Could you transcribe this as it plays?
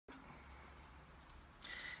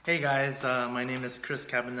Hey guys, my name is Chris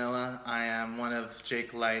Cabanella. I am one of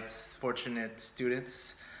Jake Light's fortunate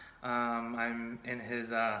students. I'm in his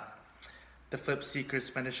the Flip Secrets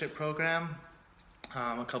Apprenticeship program.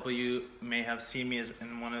 A couple of you may have seen me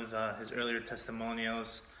in one of his earlier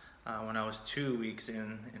testimonials when I was 2 weeks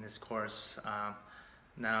in his course.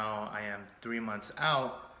 Now I am 3 months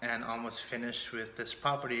out and almost finished with this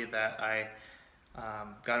property that I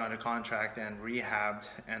got under contract and rehabbed,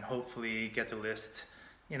 and hopefully get the list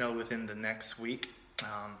within the next week.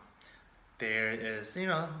 There is,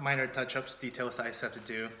 minor touch-ups, details that I still have to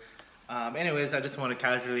do. Anyways, I just want to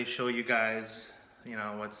casually show you guys,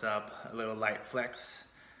 what's up, a little light flex.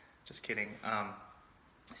 Just kidding.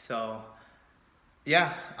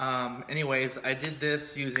 Anyways, I did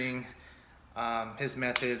this using his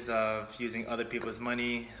methods of using other people's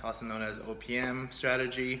money, also known as OPM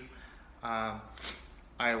strategy. I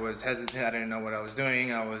was hesitant, I didn't know what I was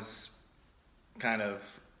doing. I was kind of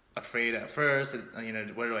afraid at first,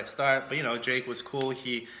 where do I start? But Jake was cool.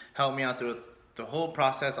 He helped me out through the whole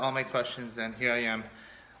process, all my questions, and here I am.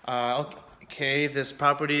 Okay, this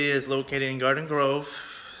property is located in Garden Grove,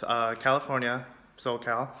 California,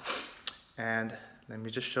 SoCal, and let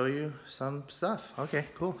me just show you some stuff. Okay,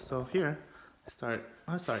 cool. So here,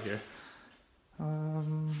 I'll start here.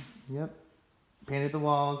 Yep, painted the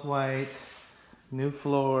walls white, new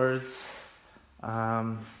floors.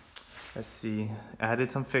 Let's see,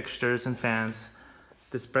 added some fixtures and fans.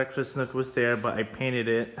 This breakfast nook was there, but I painted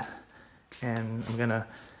it, and I'm gonna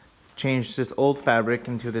change this old fabric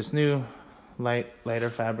into this new lighter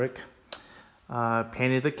fabric.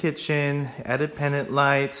 Painted the kitchen, added pendant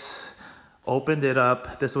lights, opened it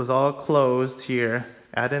up. This was all closed here.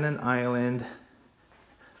 Added an island,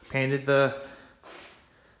 painted the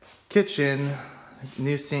kitchen,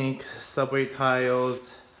 new sink, subway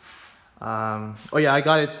tiles. Oh yeah, I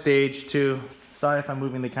got it staged too. Sorry if I'm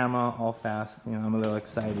moving the camera all fast. I'm a little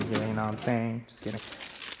excited here, you know what I'm saying? Just kidding.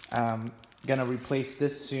 Gonna replace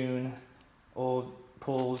this soon. Old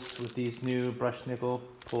pulls with these new brushed nickel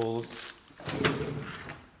pulls.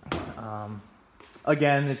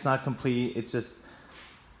 Again, it's not complete. It's just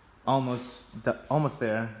almost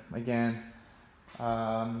there. Again,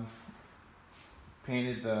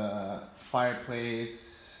 painted the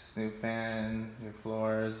fireplace, new fan, new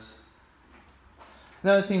floors.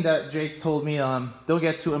 Another thing that Jake told me, don't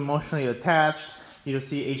get too emotionally attached. You'll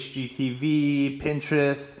see HGTV,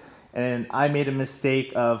 Pinterest, and I made a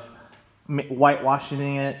mistake of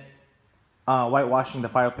whitewashing the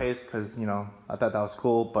fireplace because, I thought that was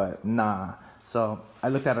cool, but nah. So I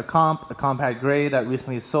looked at a comp had gray that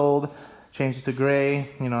recently sold, changed it to gray,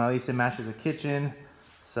 at least it matches the kitchen.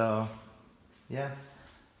 So yeah,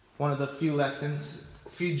 one of the few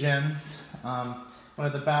gems. One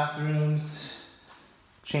of the bathrooms,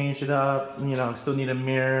 changed it up, still need a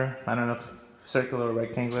mirror. I don't know if circular or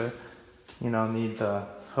rectangular. Need the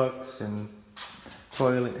hooks and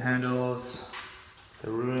toilet handles,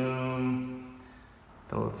 the room,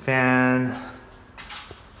 the little fan.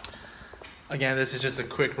 Again, this is just a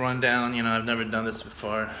quick rundown. I've never done this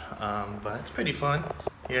before, but it's pretty fun.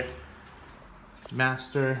 Here,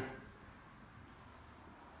 master,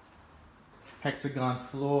 hexagon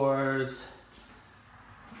floors.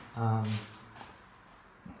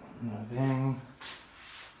 Thing.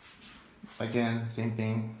 Again, same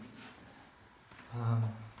thing.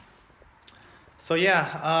 So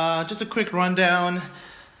yeah, just a quick rundown.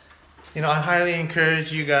 I highly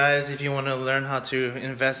encourage you guys, if you want to learn how to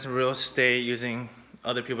invest in real estate using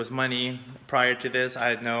other people's money. Prior to this, I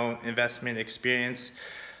had no investment experience,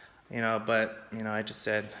 but I just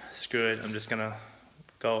said, screw it, I'm just gonna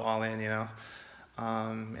go all in, and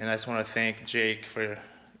I just want to thank Jake for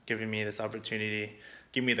giving me this opportunity,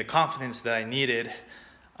 give me the confidence that I needed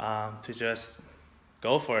to just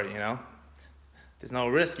go for it, There's no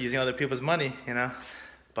risk using other people's money,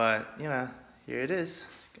 but, here it is.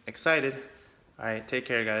 Excited. All right, take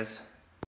care, guys.